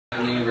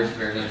from the University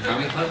of Arizona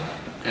Astronomy Club,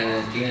 and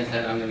as Gina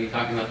said, I'm going to be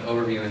talking about the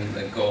overview and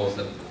the goals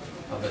of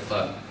the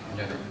club in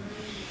general.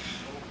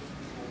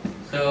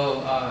 So,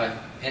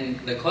 and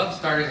the club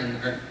started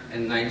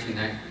in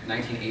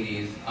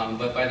 1980s,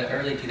 but by the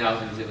early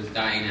 2000s it was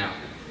dying out.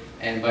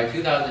 And by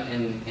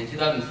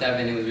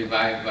 2007 it was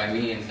revived by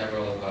me and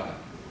several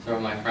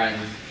of my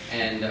friends,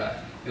 and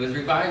it was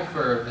revived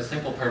for a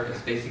simple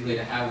purpose, basically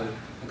to have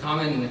a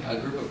common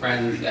group of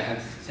friends that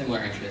had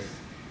similar interests,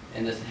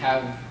 and just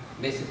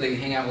basically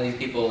hang out with these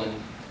people and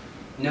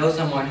know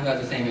someone who has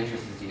the same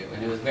interests as you.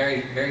 And it was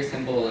very, very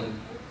simple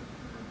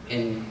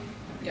and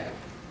yeah.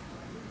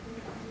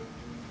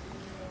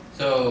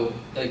 So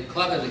the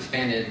club has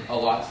expanded a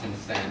lot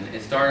since then.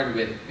 It started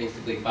with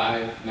basically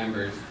 5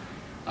 members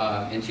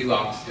and 2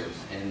 officers,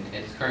 and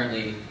it's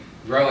currently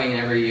growing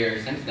every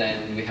year. Since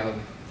then, we have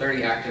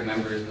 30 active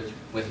members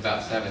with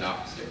about 7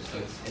 officers, so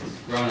it's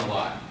grown a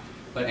lot.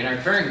 And our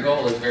current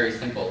goal is very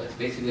simple. It's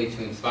basically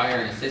to inspire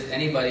and assist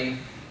anybody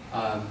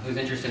who's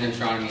interested in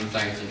astronomy and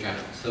science in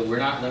general. So we're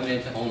not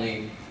limited to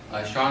only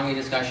astronomy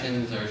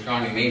discussions or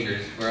astronomy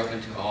majors. We're open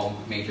to all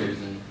majors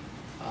and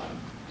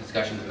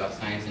discussions about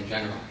science in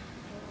general.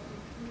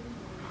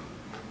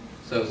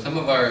 So some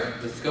of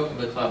the scope of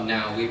the club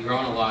now, we've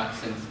grown a lot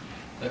since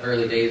the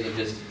early days of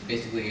just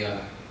basically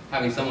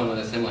having someone with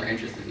a similar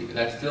interest as you.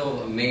 That's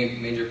still a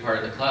major part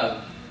of the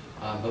club,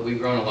 but we've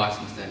grown a lot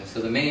since then. So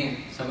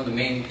some of the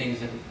main things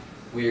that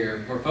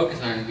we're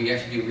focused on, we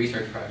actually do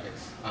research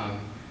projects.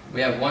 We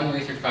have one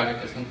research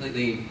project that's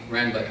completely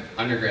ran by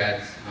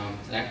undergrads,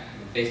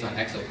 based on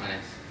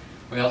exoplanets.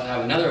 We also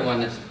have another one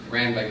that's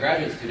ran by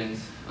graduate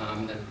students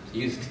that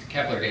use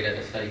Kepler data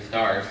to study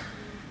stars.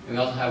 And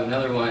we also have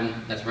another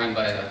one that's run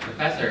by a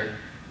professor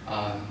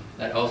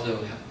that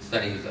also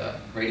studies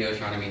radio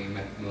astronomy and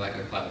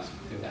molecular clouds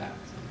through that.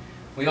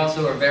 We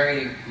also are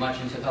very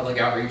much into public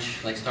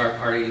outreach, like star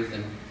parties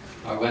and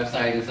our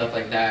website and stuff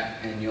like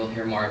that, and you'll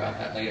hear more about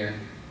that later.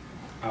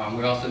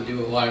 We also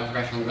do a lot of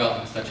professional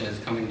development, such as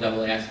coming to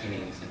AAS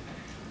meetings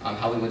and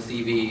helping with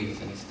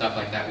CVs and stuff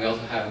like that. We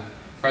also have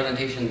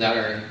presentations at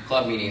our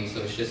club meetings,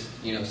 so it's just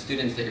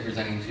students that you're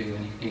presenting to,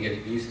 and you can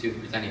get used to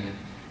presenting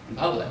in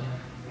public.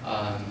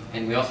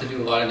 And we also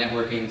do a lot of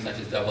networking, such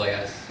as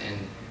AAS, and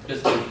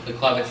just the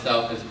club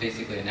itself is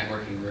basically a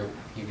networking group.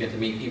 You get to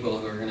meet people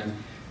who are going to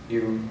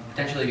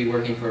potentially be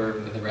working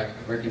with the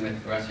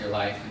rest of your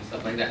life and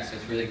stuff like that, so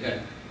it's really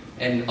good.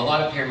 And a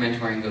lot of peer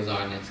mentoring goes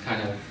on. It's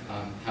kind of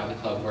how the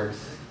club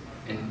works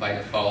by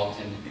default,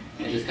 and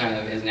it just kind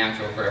of is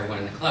natural for everyone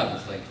in the club.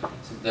 It's like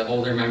the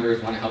older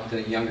members want to help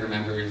the younger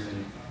members,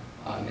 and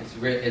it's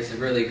a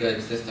really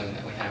good system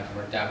that we have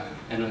worked out.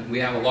 And we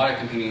have a lot of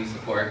community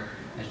support,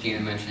 as Gina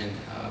mentioned.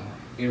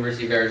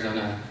 University of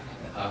Arizona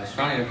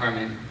Astronomy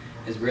Department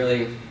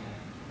really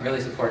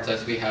supports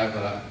us. We have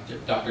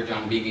Dr.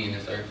 John Beeging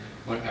as our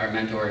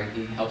mentor.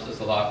 He helps us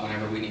a lot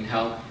whenever we need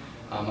help.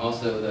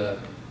 Also, the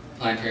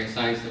Planetary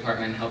Science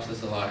Department helps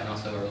us a lot, and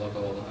also our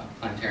local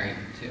planetarium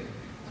too.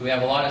 So we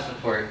have a lot of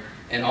support,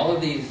 and all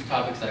of these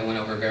topics that I went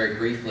over very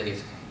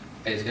briefly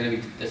is going to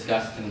be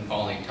discussed in the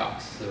following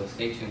talks. So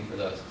stay tuned for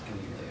those. It's going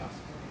to be really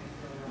awesome.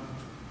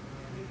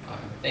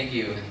 Thank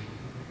you. And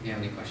if you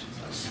have any questions,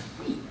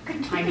 let me know.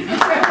 Good timing.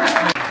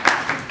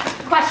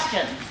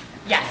 Questions?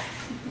 Yes.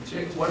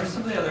 Jake, what are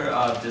some of the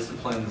other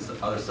disciplines,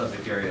 other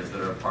subject areas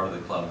that are part of the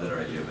club that are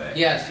at U of A?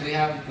 Yes, we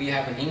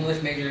have an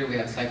English major, we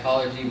have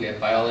psychology, we have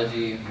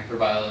biology,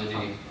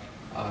 microbiology,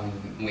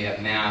 we have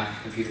math,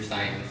 computer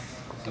science.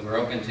 So we're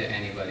open to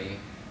anybody.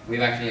 We've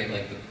actually,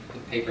 like the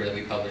paper that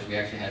we published, we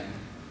actually had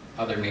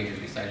other majors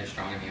besides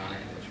astronomy on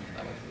it, which we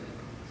thought was really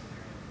cool.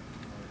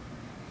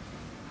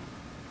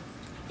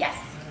 Yes.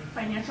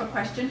 Financial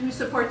question, who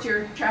supports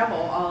your travel,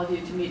 all of you,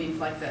 to meetings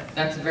like this?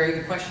 That's a very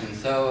good question.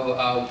 So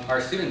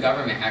our student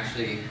government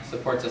actually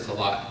supports us a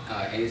lot.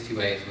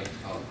 AS2A is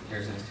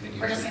there's an student university.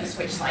 We're just going to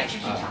switch slides, you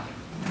keep talking.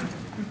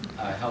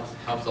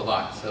 Helps a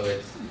lot. So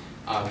it's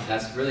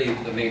that's really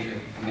the major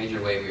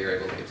way we were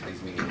able to get to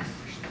these meetings.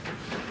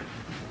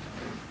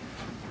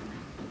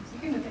 You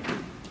can move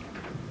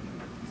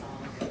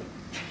it.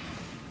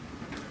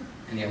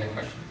 Any other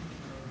questions?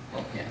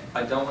 Well, yeah.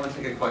 I don't want to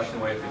take a question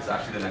away if it's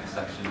actually the next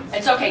section.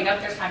 It's okay, nope,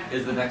 there's time.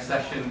 Is the next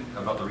section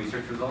about the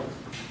research results?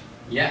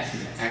 Yes,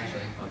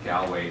 actually. Okay,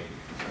 I'll wait.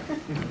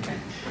 Okay.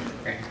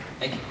 Great.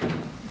 Thank you.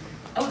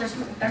 Oh, there's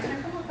a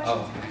couple more questions.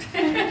 Oh.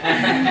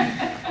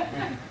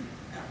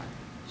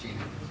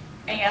 Gina.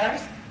 Any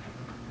others?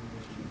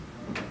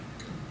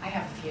 I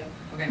have a few.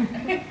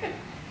 Okay.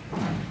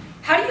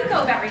 How do you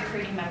go about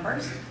recruiting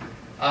members?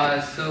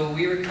 So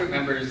we recruit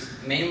members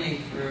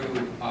mainly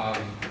through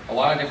a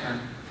lot of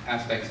different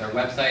aspects. Our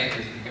website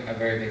is a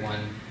very big one.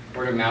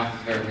 Word of mouth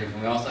is very big.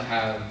 And we also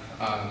have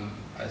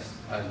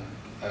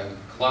a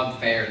club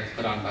fair that's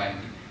put on by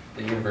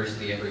the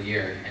university every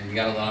year, and we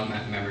got a lot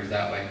of members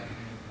that way.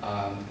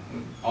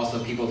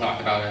 Also, people talk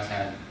about us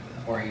at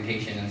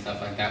orientation and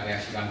stuff like that. We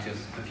actually gone to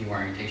a few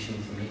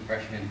orientations to meet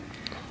freshmen.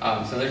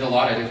 So there's a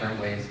lot of different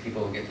ways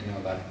people get to know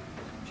about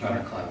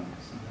our club.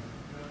 So.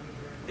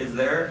 Is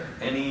there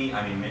any,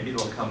 I mean, maybe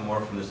it'll come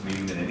more from this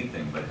meeting than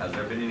anything, but has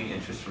there been any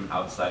interest from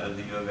outside of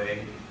the U of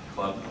A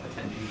club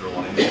attendees or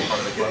wanting to be a part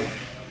of the club?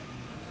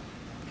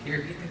 Can you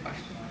repeat the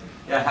question?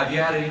 Yeah, have you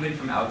had anybody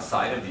from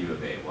outside of the U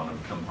of A want to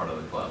become part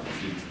of the club?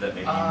 Students that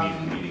maybe you meet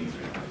in meetings or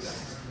anything like that?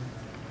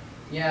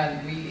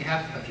 Yeah, we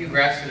have a few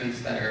grad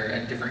students that are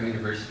at different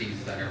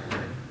universities that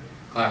we're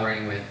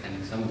collaborating with,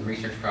 and some of the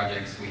research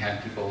projects, we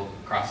had people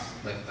across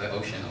the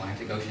ocean,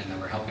 Atlantic Ocean, that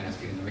were helping us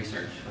doing the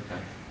research.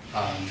 Okay.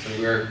 So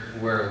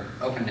we're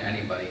open to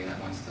anybody that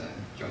wants to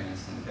join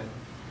us and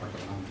work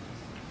along.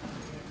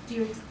 Do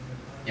you,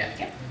 Yeah.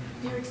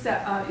 do you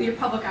accept your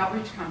public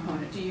outreach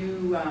component? Do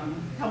you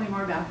tell me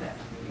more about that?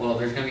 Well,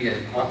 there's going to be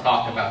a whole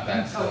talk about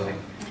that, so Okay.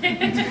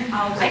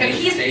 I know,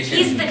 he's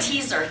the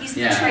teaser, he's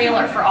the Yeah.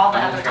 trailer for all the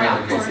other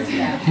Trailer, talks.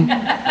 basically.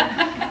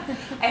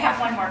 I have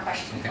one more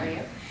question for Okay.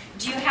 you.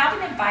 Do you have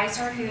an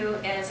advisor who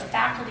is a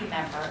faculty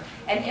member?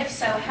 And if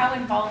so, how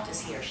involved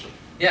is he or she?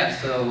 Yeah,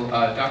 so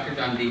Dr.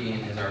 John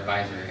Began is our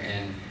advisor,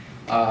 and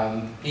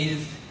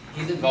he's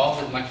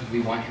involved as much as we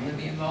want him to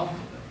be involved.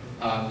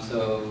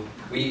 So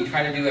we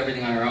try to do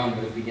everything on our own,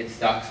 but if we get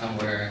stuck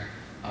somewhere,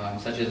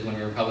 such as when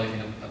we were publishing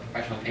a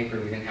professional paper,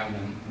 we didn't have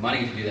the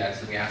money to do that,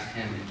 so we asked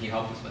him, and he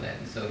helped us with it.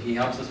 And so he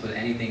helps us with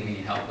anything we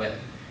need help with.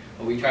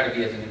 But we try to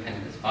be as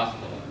independent as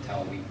possible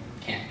until we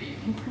can't be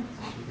anymore,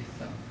 essentially.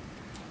 So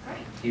Great.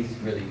 he's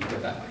really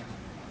good that way.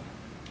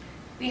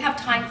 We have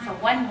time for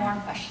one more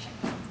question.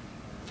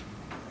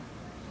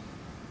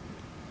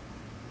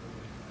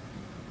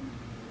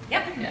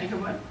 Yep. Yeah. Think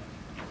of what?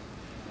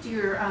 Do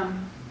your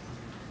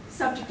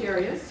subject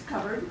areas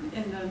covered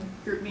in the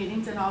group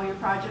meetings and all your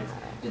projects,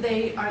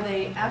 are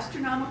they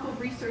astronomical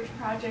research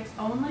projects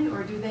only,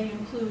 or do they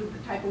include the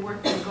type of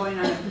work that's going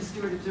on at the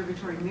Stewart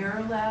Observatory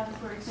Mirror Lab,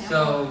 for example?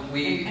 So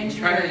we And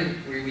try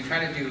engineering?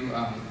 to do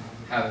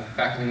have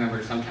faculty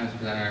members sometimes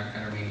present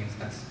at our meetings.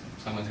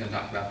 Someone's going to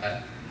talk about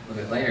that a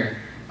little bit later.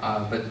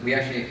 But we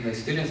actually, the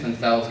students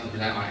themselves can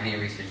present on any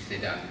research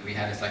they've done. We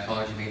had a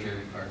psychology major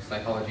or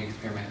psychology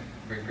experiment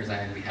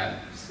presented. We had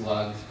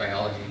slugs,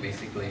 biology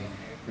basically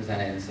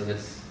presented. So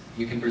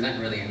you can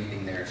present really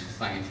anything there. It's just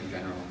science in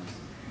general.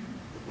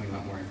 We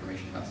want more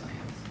information about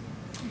science.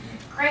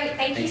 Great,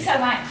 thank you Thank so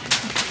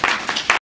much.